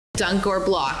dunk or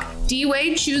block.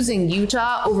 D-Wade choosing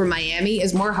Utah over Miami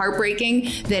is more heartbreaking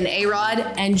than A-Rod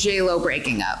and J-Lo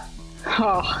breaking up.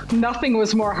 Oh, nothing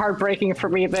was more heartbreaking for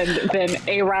me than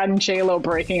A-Rod and J-Lo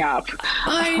breaking up.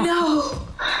 I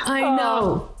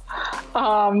know.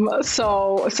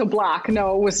 So block.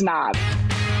 No, it was not.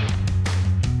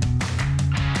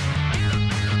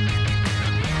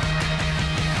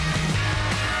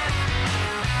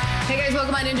 Hey guys,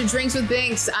 welcome on into Drinks with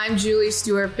Binks. I'm Julie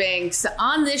Stewart-Binks.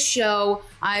 On this show,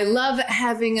 I love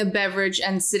having a beverage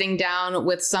and sitting down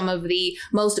with some of the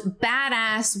most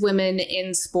badass women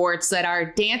in sports that are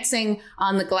dancing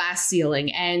on the glass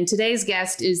ceiling. And today's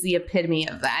guest is the epitome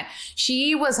of that.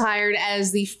 She was hired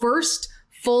as the first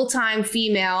full-time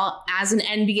female as an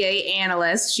NBA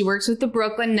analyst. She works with the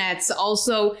Brooklyn Nets,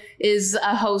 also is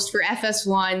a host for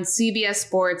FS1, CBS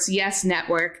Sports, Yes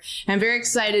Network. I'm very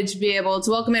excited to be able to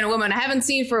welcome in a woman I haven't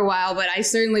seen for a while, but I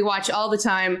certainly watch all the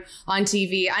time on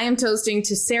TV. I am toasting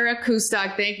to Sarah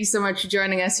Kustok. Thank you so much for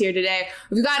joining us here today.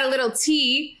 We've got a little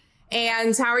tea,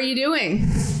 and how are you doing?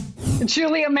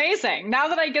 Julie, amazing. Now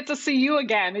that I get to see you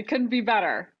again, it couldn't be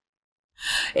better.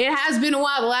 It has been a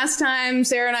while. The last time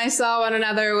Sarah and I saw one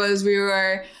another was we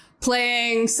were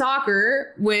playing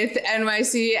soccer with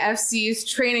NYCFC's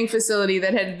training facility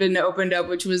that had been opened up,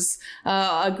 which was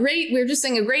we were just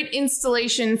saying a great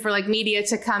installation for like media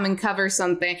to come and cover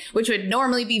something, which would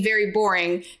normally be very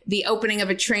boring, the opening of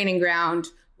a training ground,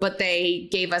 but they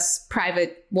gave us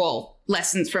private,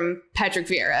 lessons from Patrick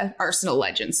Vieira, Arsenal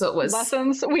legend. So it was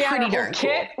lessons. We had a whole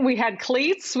kit. Cool. We had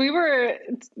cleats. We were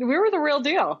the real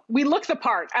deal. We looked the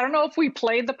part. I don't know if we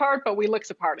played the part, but we looked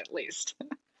the part at least.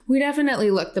 We definitely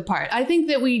looked the part. I think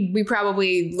that we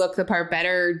probably look the part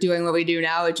better doing what we do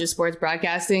now, which is sports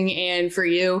broadcasting. And for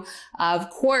you, of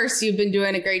course, you've been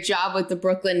doing a great job with the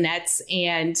Brooklyn Nets,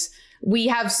 and we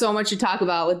have so much to talk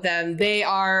about with them. They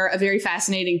are a very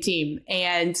fascinating team,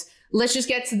 and let's just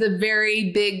get to the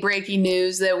very big breaking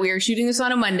news that we are shooting this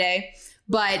on a Monday.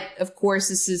 But of course,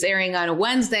 this is airing on a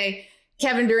Wednesday.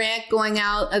 Kevin Durant going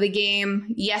out of the game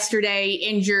yesterday,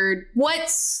 injured.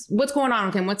 What's going on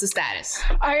with him? What's the status?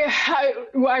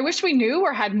 I wish we knew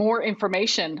or had more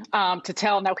information to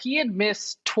tell. Now, he had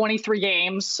missed 23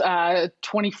 games,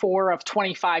 24 of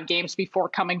 25 games before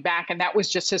coming back, and that was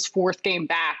just his fourth game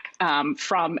back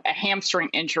from a hamstring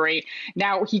injury.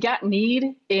 Now, he got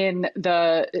kneed in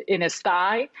his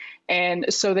thigh. And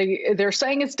so they're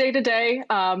saying it's day to day.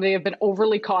 They have been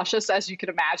overly cautious, as you can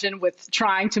imagine, with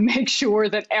trying to make sure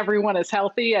that everyone is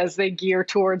healthy as they gear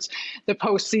towards the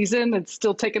postseason. It's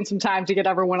still taking some time to get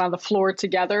everyone on the floor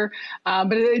together.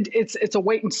 But it's a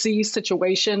wait and see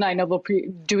situation. I know they'll be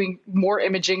doing more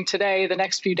imaging today, the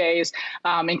next few days,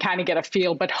 and kind of get a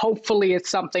feel. But hopefully it's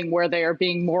something where they are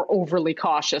being more overly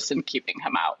cautious in keeping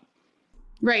him out.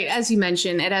 Right. As you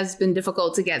mentioned, it has been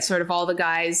difficult to get sort of all the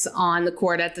guys on the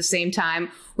court at the same time.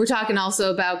 We're talking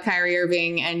also about Kyrie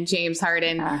Irving and James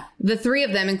Harden. The three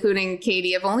of them, including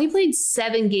Katie, have only played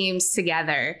 7 games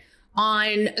together.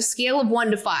 On a scale of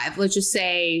 1 to 5, let's just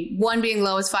say 1 being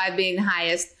lowest, 5 being the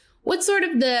highest. What's sort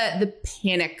of the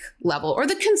panic level or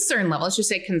the concern level? Let's just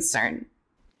say concern.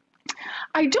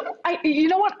 You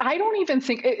know what? I don't even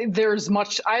think there's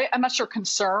much, I'm not sure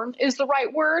concern is the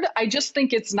right word. I just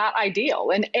think it's not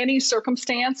ideal in any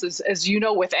circumstance, as you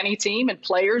know, with any team and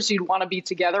players, you'd want to be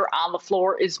together on the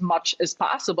floor as much as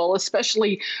possible,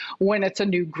 especially when it's a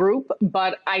new group.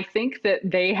 But I think that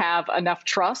they have enough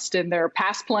trust in their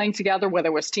past playing together, whether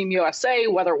it was Team USA,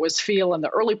 whether it was Phil in the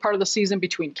early part of the season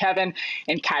between Kevin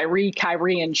and Kyrie.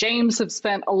 Kyrie and James have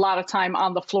spent a lot of time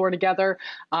on the floor together.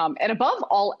 And above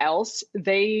all else,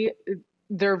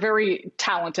 they're very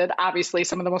talented, obviously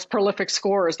some of the most prolific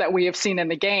scorers that we have seen in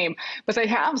the game, but they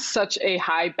have such a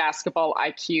high basketball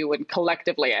IQ. And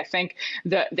collectively, I think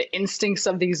the instincts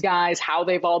of these guys, how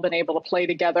they've all been able to play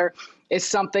together, is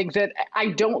something that I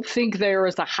don't think there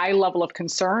is a high level of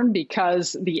concern,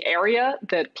 because the area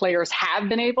that players have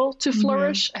been able to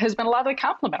flourish has been a lot of the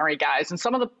complementary guys and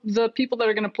some of the people that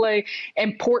are going to play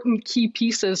important key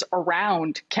pieces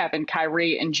around Kevin,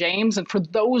 Kyrie, and James. And for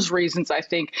those reasons, I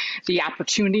think the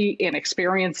opportunity and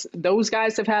experience those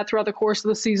guys have had throughout the course of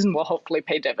the season will hopefully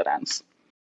pay dividends.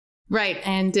 Right.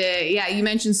 And you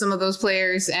mentioned some of those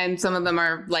players, and some of them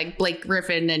are like Blake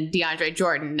Griffin and DeAndre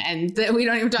Jordan. And we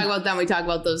don't even talk about them. We talk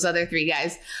about those other 3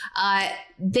 guys.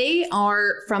 They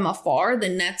are from afar. The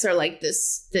Nets are like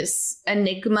this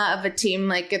enigma of a team.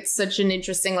 Like, it's such an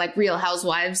interesting, like, Real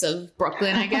Housewives of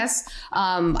Brooklyn, I guess.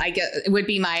 I guess it would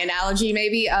be my analogy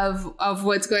maybe of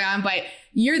what's going on. But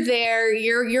you're there,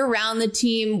 you're around the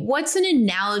team. What's an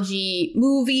analogy,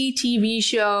 movie, TV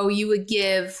show you would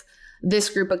give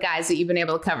this group of guys that you've been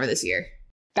able to cover this year?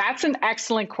 That's an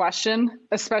excellent question,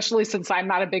 especially since I'm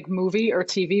not a big movie or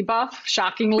TV buff,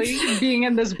 shockingly, being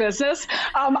in this business.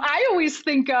 I always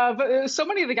think of so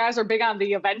many of the guys are big on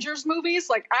the Avengers movies.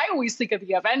 Like, I always think of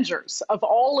the Avengers, of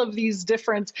all of these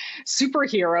different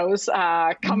superheroes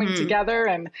coming together.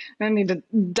 And I need to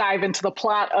dive into the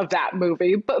plot of that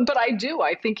movie. But I do.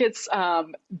 I think it's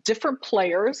different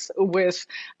players with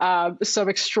some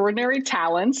extraordinary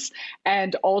talents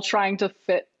and all trying to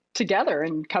fit together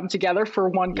and come together for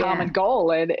one common goal.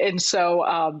 And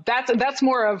so that's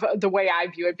more of the way I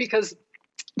view it, because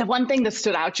the one thing that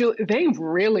stood out, Julie, they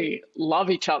really love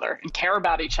each other and care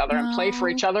about each other and play for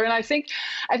each other. And I think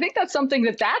that's something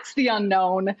that's the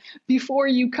unknown before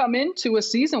you come into a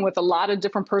season with a lot of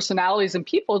different personalities and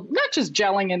people, not just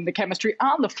gelling in the chemistry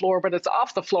on the floor, but it's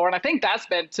off the floor. And I think that's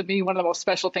been, to me, one of the most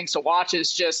special things to watch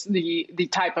is just the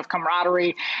type of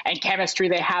camaraderie and chemistry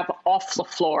they have off the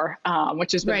floor,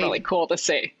 which has been really cool to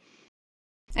see.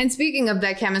 And speaking of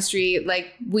that chemistry,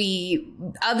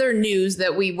 other news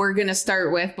that we were going to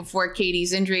start with before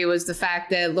Katie's injury was the fact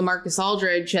that LaMarcus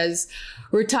Aldridge has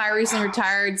recently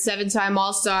retired, 7-time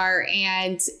All-Star,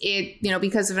 and it,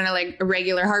 because of an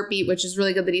irregular heartbeat, which is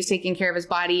really good that he's taking care of his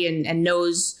body and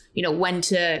knows, when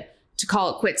to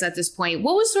call it quits at this point.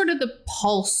 What was sort of the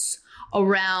pulse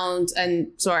around,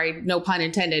 and sorry, no pun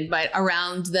intended, but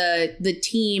around the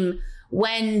team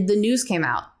when the news came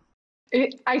out?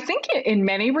 I think in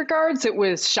many regards, it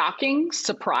was shocking,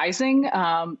 surprising,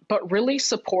 but really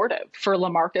supportive for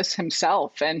LaMarcus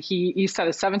himself. And he's had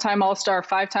a 7-time All-Star,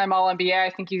 5-time All-NBA. I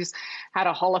think he's had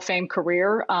a Hall of Fame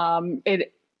career.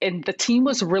 And the team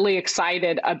was really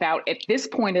excited about, at this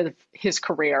point of his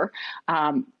career,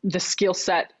 the skill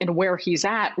set and where he's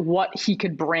at, what he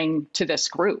could bring to this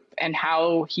group and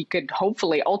how he could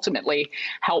hopefully ultimately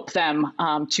help them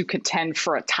to contend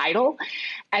for a title.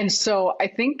 And so I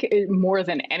think more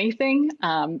than anything,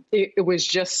 it was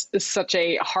just such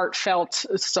a heartfelt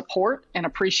support and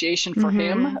appreciation for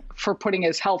him for putting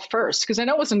his health first. Because I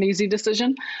know it was an easy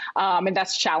decision, and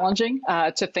that's challenging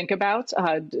to think about.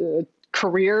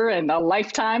 Career and a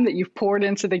lifetime that you've poured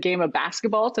into the game of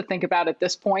basketball, to think about at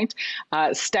this point,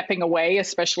 stepping away,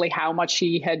 especially how much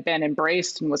he had been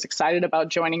embraced and was excited about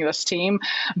joining this team.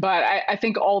 But I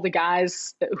think all the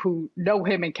guys who know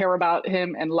him and care about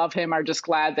him and love him are just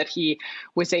glad that he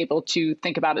was able to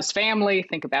think about his family,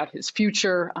 think about his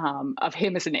future, of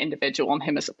him as an individual and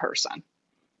him as a person.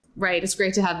 Right. It's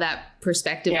great to have that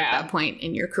perspective at that point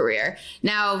in your career.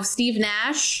 Now, Steve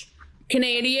Nash,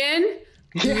 Canadian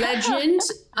legend,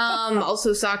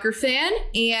 also soccer fan,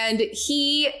 and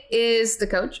he is the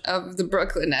coach of the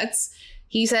Brooklyn Nets.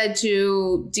 He's had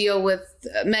to deal with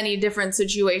many different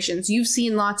situations. You've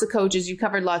seen lots of coaches, you've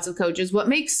covered lots of coaches. What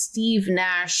makes Steve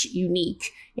Nash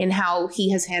unique in how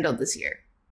he has handled this year?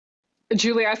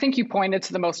 Julie, I think you pointed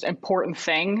to the most important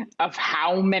thing of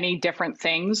how many different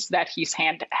things that he's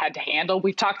had to handle.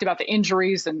 We've talked about the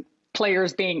injuries and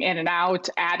players being in and out,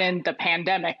 add in the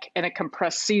pandemic and a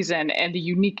compressed season and the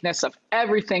uniqueness of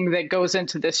everything that goes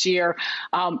into this year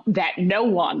that no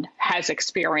one has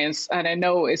experienced. And I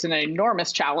know is an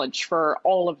enormous challenge for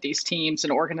all of these teams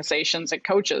and organizations and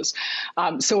coaches.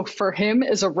 So for him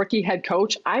as a rookie head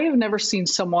coach, I have never seen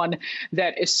someone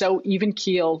that is so even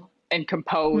keel and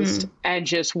composed and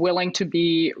just willing to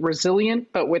be resilient,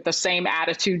 but with the same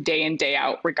attitude day in, day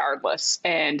out, regardless.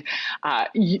 And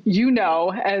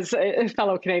as a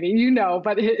fellow Canadian,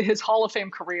 but his Hall of Fame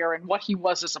career and what he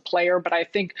was as a player. But I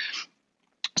think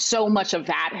so much of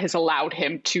that has allowed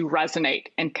him to resonate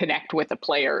and connect with the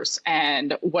players.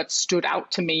 And what stood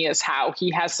out to me is how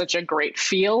he has such a great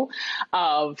feel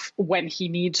of when he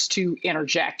needs to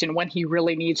interject and when he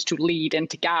really needs to lead and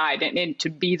to guide and to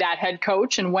be that head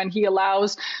coach. And when he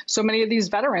allows so many of these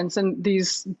veterans and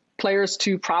these players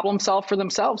to problem solve for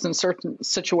themselves in certain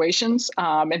situations.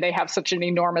 And they have such an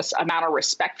enormous amount of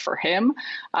respect for him.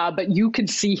 But you can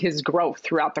see his growth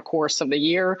throughout the course of the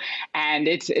year. And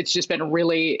it's been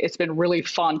really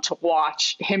fun to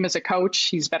watch him as a coach.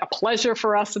 He's been a pleasure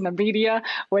for us in the media,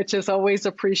 which is always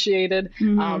appreciated.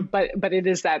 But it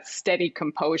is that steady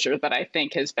composure that I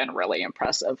think has been really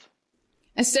impressive.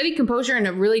 A steady composure in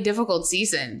a really difficult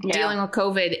season, dealing with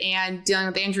COVID and dealing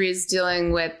with injuries,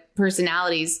 dealing with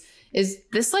personalities. Is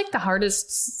this like the hardest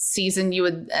season you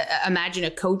would imagine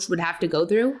a coach would have to go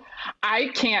through? I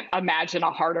can't imagine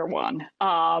a harder one.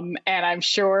 And I'm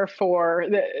sure for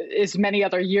as many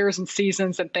other years and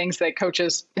seasons and things that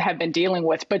coaches have been dealing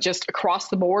with, but just across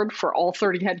the board for all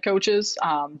 30 head coaches,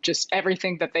 just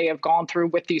everything that they have gone through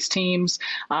with these teams,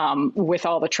 with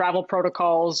all the travel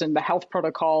protocols and the health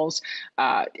protocols,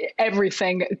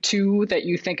 everything too that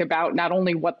you think about, not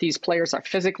only what these players are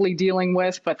physically dealing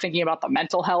with, but thinking about the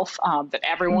mental health that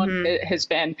everyone has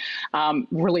been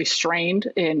really strained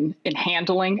in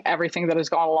handling everything that has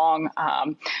gone along,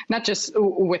 not just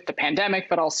with the pandemic,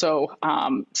 but also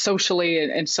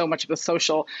socially and so much of the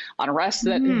social unrest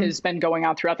that has been going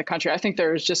on throughout the country. I think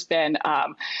there's just been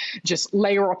just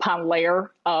layer upon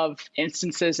layer of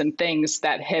instances and things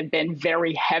that have been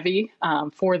very heavy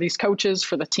for these coaches,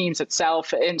 for the teams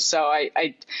itself. And so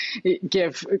I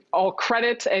give all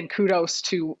credit and kudos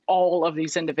to all of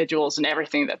these individuals and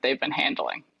everything that they've been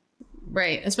handling.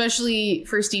 Right. Especially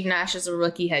for Steve Nash as a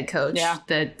rookie head coach,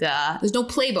 that there's no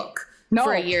playbook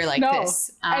for a year like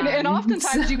this. And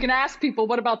oftentimes you can ask people,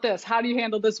 what about this? How do you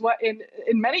handle this? What in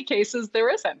many cases, there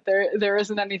isn't. There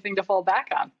isn't anything to fall back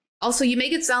on. Also, you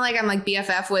make it sound like I'm like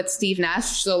BFF with Steve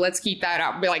Nash. So let's keep that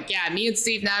up. Be like, yeah, me and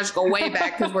Steve Nash go way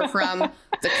back because we're from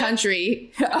the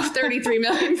country of 33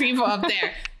 million people up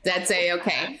there. That's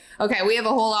okay. Okay, we have a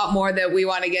whole lot more that we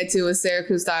want to get to with Sarah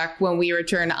Kustok when we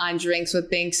return on Drinks with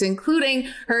Binks, including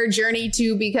her journey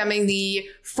to becoming the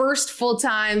first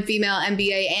full-time female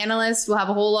NBA analyst. We'll have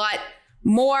a whole lot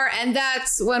more, and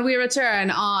that's when we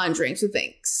return on Drinks with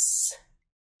Binks.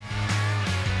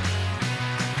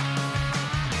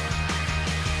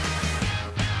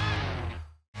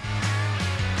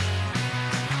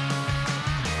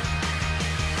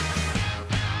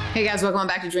 Hey guys, welcome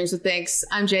back to Drinks with Binks.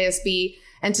 I'm JSB,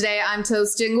 and today I'm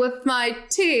toasting with my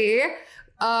tea.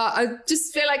 I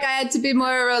just feel like I had to be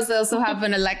more rose. I also have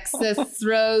an Alexis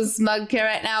Rose mug here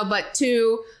right now, but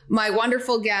to my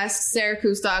wonderful guest, Sarah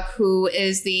Kustok, who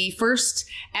is the first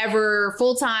ever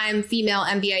full-time female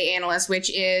NBA analyst, which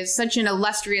is such an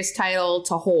illustrious title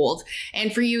to hold.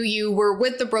 And for you, you were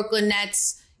with the Brooklyn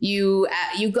Nets. You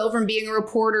go from being a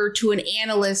reporter to an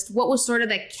analyst. What was sort of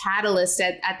the catalyst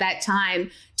at that time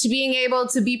to being able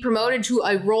to be promoted to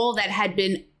a role that had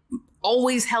been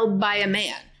always held by a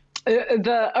man?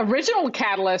 The original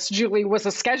catalyst, Julie, was a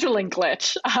scheduling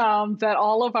glitch that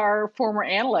all of our former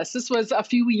analysts, this was a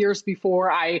few years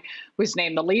before I was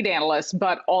named the lead analyst,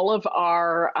 but all of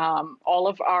our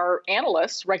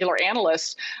analysts, regular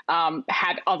analysts,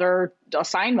 had other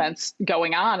assignments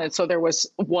going on. And so there was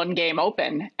one game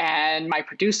open, and my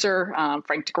producer,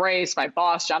 Frank DeGrace, my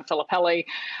boss, John Filippelli,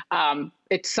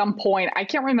 at some point, I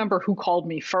can't remember who called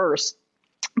me first,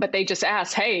 but they just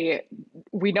asked, hey,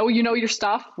 we know you know your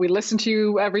stuff. We listen to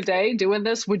you every day doing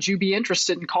this. Would you be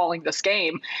interested in calling this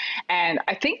game? And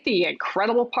I think the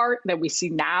incredible part that we see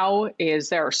now is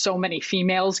there are so many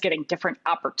females getting different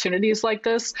opportunities like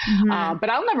this. But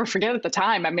I'll never forget at the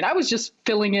time. I mean, I was just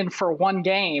filling in for one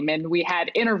game, and we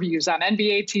had interviews on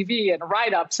NBA TV and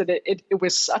write-ups, and it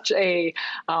was such a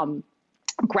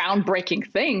groundbreaking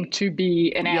thing to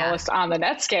be an analyst on the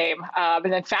Nets game.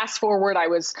 And then fast forward, I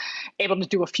was able to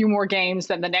do a few more games.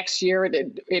 Then the next year,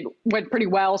 it went pretty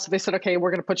well. So they said, okay,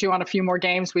 we're going to put you on a few more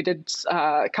games. We did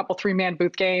a couple 3-man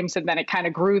booth games, and then it kind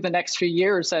of grew the next few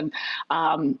years. And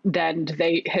then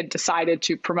they had decided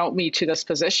to promote me to this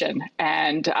position.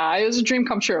 And it was a dream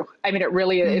come true. I mean, it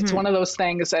really, it's one of those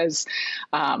things as,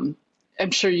 I'm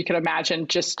sure you can imagine,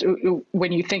 just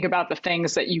when you think about the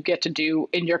things that you get to do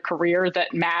in your career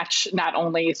that match not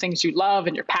only things you love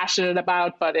and you're passionate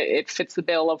about, but it fits the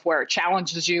bill of where it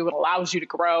challenges you and allows you to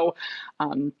grow.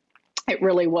 It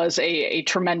really was a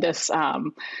tremendous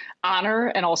honor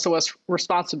and also a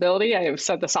responsibility. I have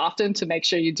said this often, to make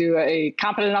sure you do a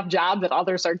competent enough job that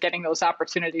others are getting those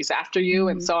opportunities after you.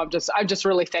 And so I'm just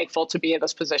really thankful to be in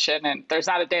this position. And there's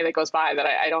not a day that goes by that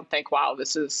I don't think, wow,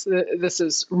 this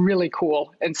is really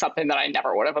cool and something that I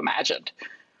never would have imagined.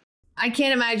 I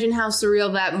can't imagine how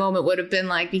surreal that moment would have been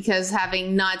like, because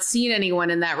having not seen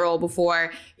anyone in that role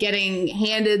before, getting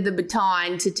handed the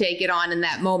baton to take it on in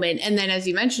that moment. And then, as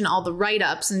you mentioned, all the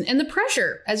write-ups and the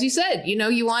pressure, as you said,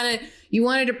 you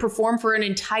wanted to perform for an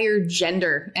entire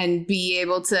gender and be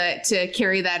able to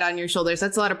carry that on your shoulders.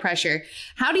 That's a lot of pressure.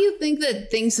 How do you think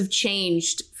that things have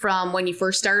changed from when you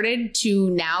first started to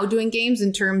now doing games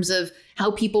in terms of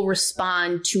how people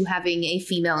respond to having a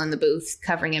female in the booth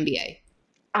covering NBA?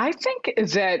 I think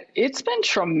that it's been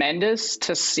tremendous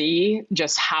to see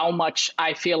just how much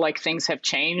I feel like things have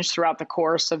changed throughout the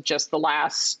course of just the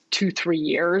last 2-3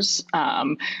 years.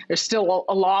 There's still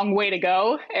a long way to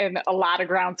go and a lot of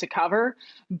ground to cover,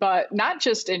 but not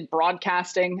just in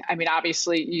broadcasting. I mean,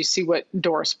 obviously, you see what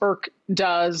Doris Burke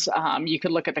does. You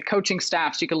could look at the coaching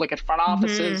staffs. You could look at front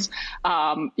offices,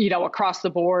 across the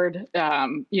board.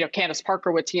 Candace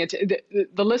Parker with TNT.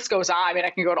 The list goes on. I mean, I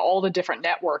can go to all the different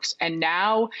networks. And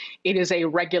now it is a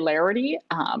regularity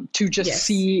to just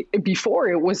see. Before,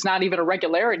 it was not even a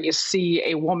regularity to see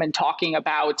a woman talking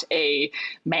about a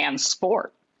man's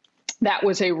sport. That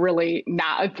was it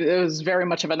was very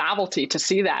much of a novelty to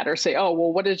see that, or say, oh,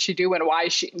 well, what did she do and why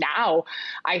is she now?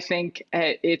 I think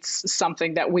it's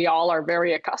something that we all are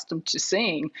very accustomed to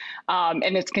seeing,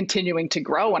 and it's continuing to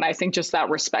grow. And I think just that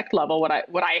respect level, what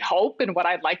I hope and what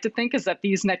I'd like to think is that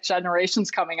these next generations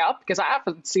coming up, because I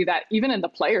often see that even in the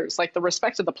players, like the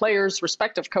respect of the players,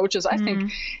 respect of coaches, I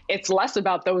think it's less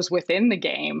about those within the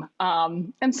game.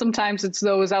 And sometimes it's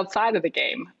those outside of the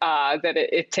game that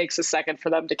it takes a second for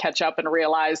them to catch up and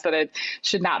realize that it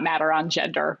should not matter on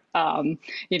gender.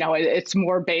 It's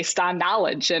more based on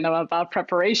knowledge and about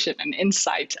preparation and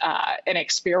insight and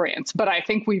experience. But I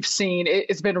think we've seen,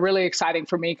 it's been really exciting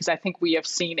for me because I think we have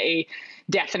seen a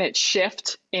definite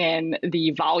shift in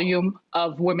the volume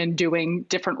of women doing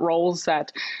different roles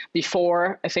that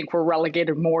before I think were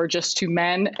relegated more just to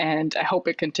men. And I hope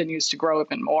it continues to grow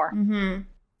even more. Mm-hmm.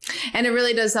 And it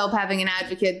really does help having an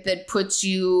advocate that puts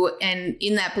you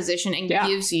in that position and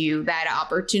gives you that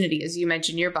opportunity. As you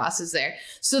mentioned, your boss is there.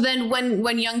 So then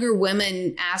when younger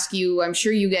women ask you, I'm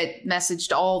sure you get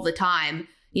messaged all the time,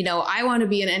 I want to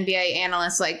be an NBA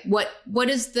analyst. Like what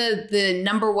is the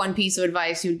number one piece of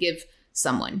advice you would give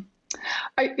someone?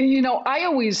 I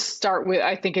always start with,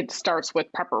 I think it starts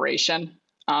with preparation.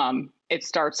 It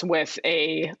starts with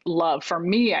a love. For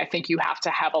me, I think you have to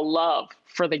have a love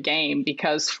for the game,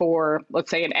 because for,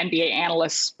 let's say, an NBA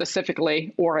analyst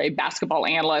specifically, or a basketball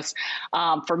analyst,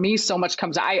 for me, so much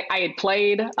comes, I had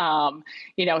played,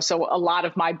 so a lot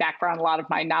of my background, a lot of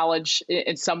my knowledge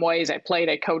in some ways I played,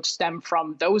 I coached them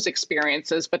from those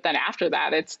experiences. But then after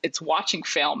that, it's watching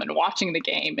film and watching the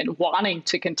game and wanting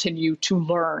to continue to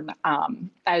learn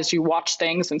as you watch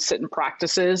things and sit in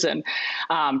practices and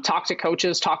talk to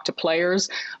coaches, talk to players.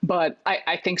 But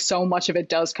I think so much of it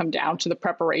does come down to the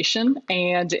preparation.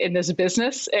 And in this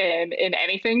business and in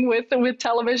anything with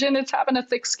television, it's having a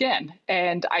thick skin.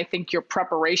 And I think your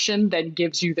preparation then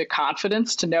gives you the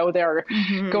confidence to know there are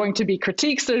going to be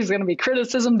critiques. There's going to be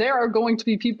criticism. There are going to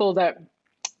be people that,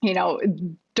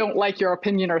 don't like your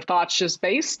opinion or thoughts just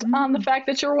based on the fact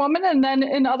that you're a woman. And then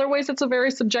in other ways, it's a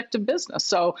very subjective business.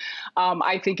 So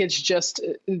I think it's just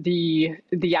the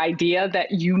idea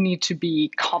that you need to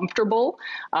be comfortable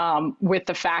with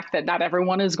the fact that not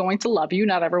everyone is going to love you.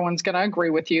 Not everyone's going to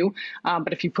agree with you.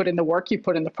 But if you put in the work, you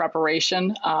put in the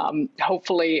preparation,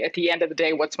 hopefully at the end of the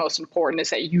day, what's most important is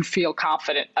that you feel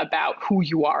confident about who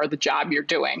you are, the job you're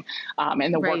doing,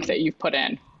 and the work that you've put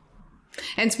in.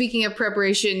 And speaking of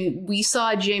preparation, we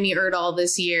saw Jamie Erdahl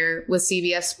this year with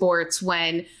CBS Sports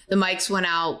when the mics went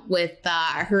out with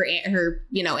her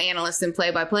analyst and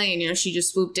play-by-play, and she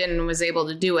just swooped in and was able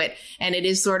to do it. And it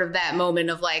is sort of that moment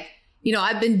of like,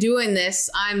 I've been doing this.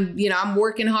 I'm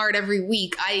working hard every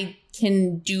week. I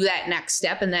can do that next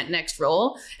step and that next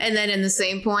role. And then in the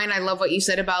same point, I love what you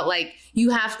said about like, you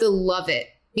have to love it,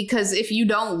 because if you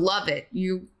don't love it,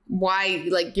 you're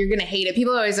going to hate it.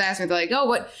 People always ask me, they're like, oh,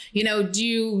 what, do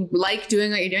you like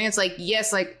doing what you're doing? It's like,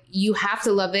 yes, like you have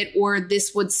to love it or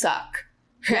this would suck,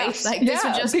 right? Yes. Like this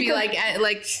would just be like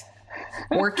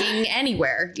working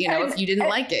anywhere, if you didn't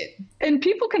like it. And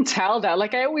people can tell that.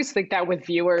 Like, I always think that with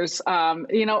viewers,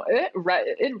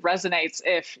 it resonates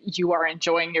if you are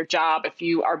enjoying your job, if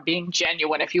you are being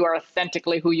genuine, if you are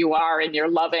authentically who you are and you're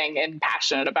loving and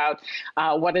passionate about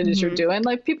what it is you're doing.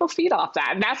 Like, people feed off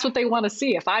that. And that's what they want to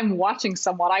see. If I'm watching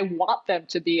someone, I want them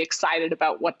to be excited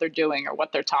about what they're doing or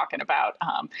what they're talking about.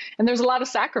 And there's a lot of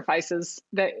sacrifices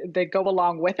that go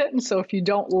along with it. And so if you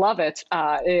don't love it,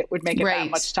 it would make it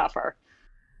that much tougher.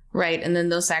 Right. And then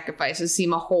those sacrifices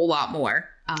seem a whole lot more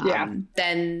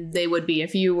than they would be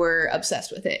if you were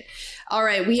obsessed with it. All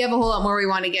right. We have a whole lot more we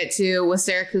want to get to with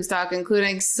Sarah Kustok,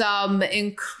 including some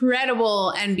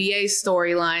incredible NBA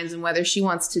storylines and whether she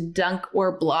wants to dunk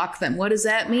or block them. What does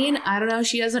that mean? I don't know.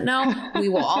 She doesn't know. We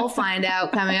will all find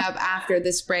out coming up after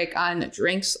this break on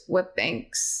Drinks with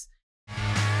Binks.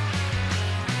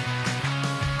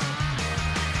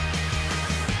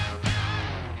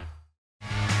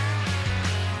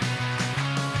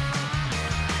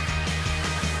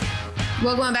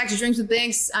 Welcome back to Drinks with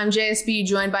Binks. I'm JSB,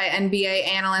 joined by NBA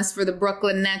analyst for the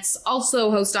Brooklyn Nets,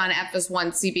 also host on FS1,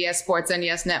 CBS Sports, and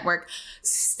Yes Network,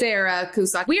 Sarah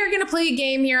Kustok. We are going to play a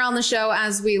game here on the show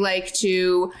as we like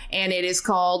to, and it is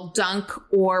called Dunk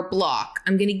or Block.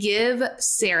 I'm going to give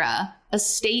Sarah a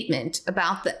statement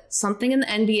about something in the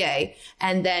NBA,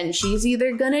 and then she's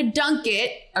either going to dunk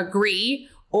it, agree,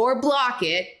 or block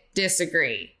it,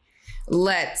 disagree.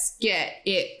 Let's get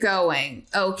it going.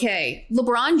 Okay,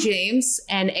 LeBron James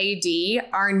and AD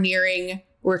are nearing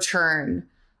return.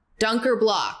 Dunk or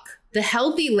block? The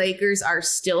healthy Lakers are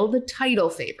still the title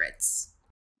favorites.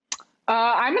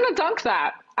 I'm going to dunk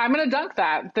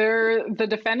that. They're the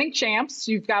defending champs.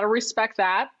 You've got to respect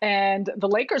that. And the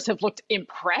Lakers have looked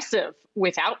impressive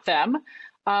without them.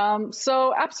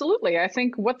 So absolutely. I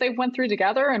think what they went through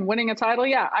together and winning a title,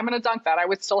 yeah, I'm going to dunk that. I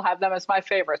would still have them as my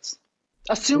favorites.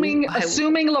 Assuming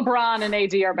LeBron and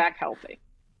AD are back healthy.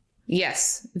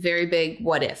 Yes, very big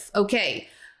what if. Okay,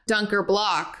 dunk or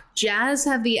block. Jazz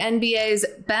have the NBA's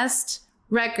best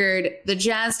record. The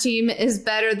Jazz team is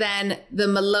better than the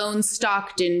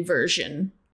Malone-Stockton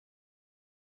version.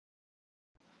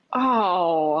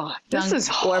 Oh, this Dunk is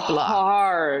or block.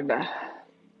 hard.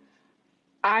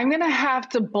 I'm going to have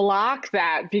to block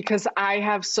that because I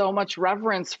have so much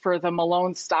reverence for the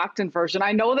Malone-Stockton version.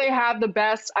 I know they have the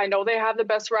best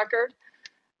record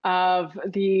of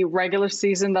the regular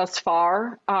season thus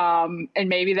far. And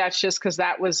maybe that's just because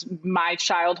that was my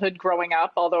childhood growing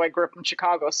up, although I grew up in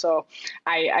Chicago. So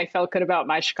I felt good about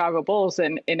my Chicago Bulls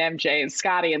and MJ and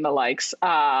Scotty and the likes.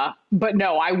 But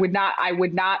no, I would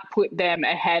not put them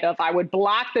ahead of, I would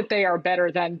block that they are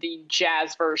better than the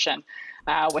Jazz version.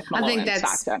 With Malone. I think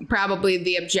that's Stockton. Probably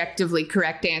the objectively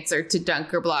correct answer to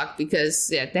dunk or block because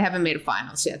they haven't made a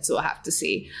finals yet, so we'll have to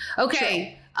see.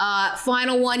 Okay, sure.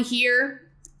 Final one here.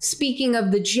 Speaking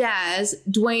of the Jazz,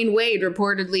 Dwayne Wade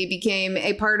reportedly became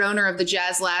a part owner of the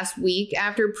Jazz last week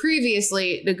after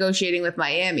previously negotiating with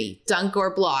Miami. Dunk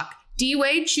or block?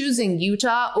 D-Wade choosing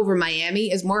Utah over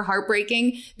Miami is more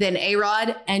heartbreaking than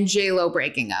A-Rod and J-Lo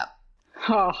breaking up.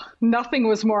 Oh, nothing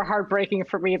was more heartbreaking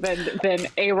for me than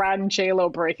A-Rod and J-Lo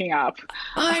breaking up.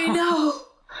 I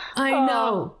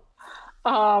know.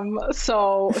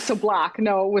 So block.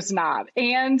 No, it was not.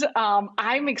 And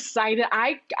I'm excited.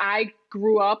 I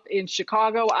grew up in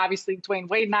Chicago. Obviously, Dwayne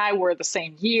Wade and I were the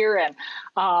same year, and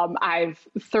I've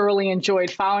thoroughly enjoyed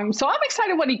following him. So I'm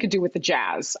excited what he could do with the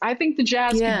Jazz. I think the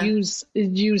Jazz could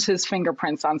use his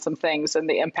fingerprints on some things and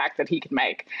the impact that he could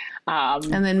make.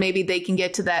 And then maybe they can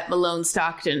get to that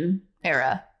Malone-Stockton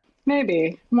era.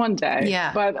 Maybe one day.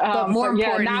 Yeah. But more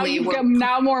importantly,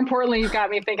 more importantly, you've got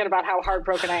me thinking about how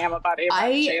heartbroken I am about A-Rod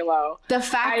and J-Lo. The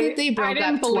fact that they broke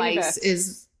up twice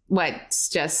is what's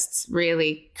just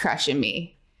really crushing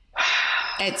me.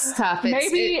 It's tough.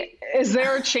 Is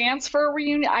there a chance for a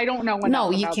reunion? I don't know.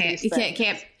 No, you can't. You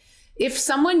can't. If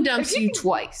someone dumps you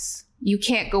twice, you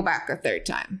can't go back a third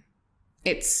time.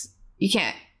 You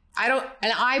can't.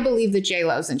 I believe that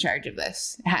J-Lo's in charge of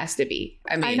this. It has to be.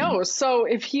 I know. So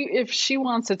if she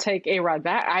wants to take A-Rod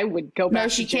back, I would go back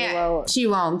to J-Lo. Can't. She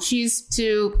won't.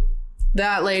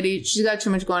 That lady, she's got too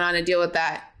much going on to deal with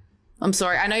that. I'm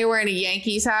sorry. I know you're wearing a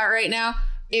Yankees hat right now.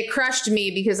 It crushed me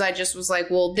because I just was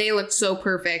like, well, they look so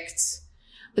perfect.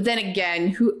 But then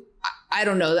again, I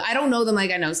don't know. I don't know them like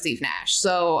I know Steve Nash.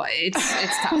 So it's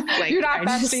tough. Like, you're not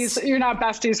besties. You're not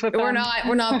besties with them. We're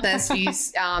not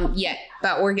besties yet,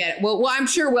 but we're getting. Well, I'm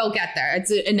sure we'll get there.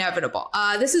 It's inevitable.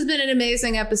 This has been an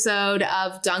amazing episode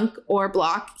of Dunk or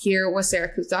Block here with Sarah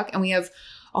Kustok, and we have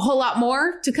a whole lot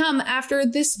more to come after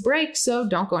this break. So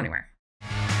don't go anywhere.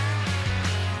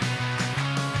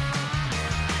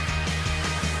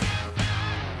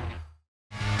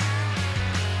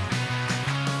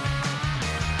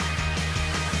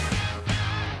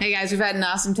 Hey guys, we've had an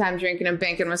awesome time drinking and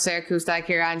banking with Sarah Kustok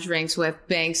here on Drinks with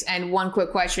Binks. And one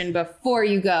quick question before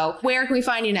you go. Where can we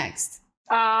find you next?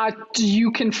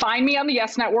 You can find me on the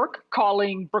Yes Network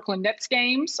calling Brooklyn Nets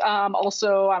games.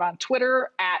 Also, I'm on Twitter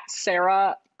at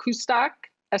Sarah Kustok,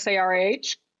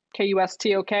 SARAH,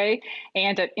 KUSTOK,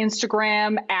 and at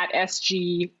Instagram at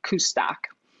SG Kustok.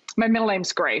 My middle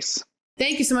name's Grace.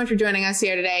 Thank you so much for joining us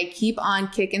here today. Keep on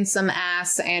kicking some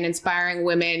ass and inspiring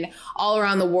women all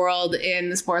around the world in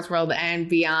the sports world and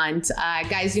beyond.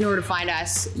 Guys, you know where to find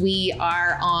us. We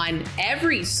are on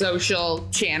every social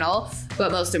channel,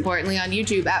 but most importantly on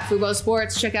YouTube at Fubo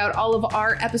Sports. Check out all of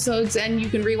our episodes and you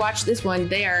can rewatch this one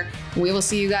there. We will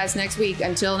see you guys next week.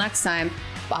 Until next time,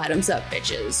 bottoms up,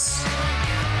 bitches.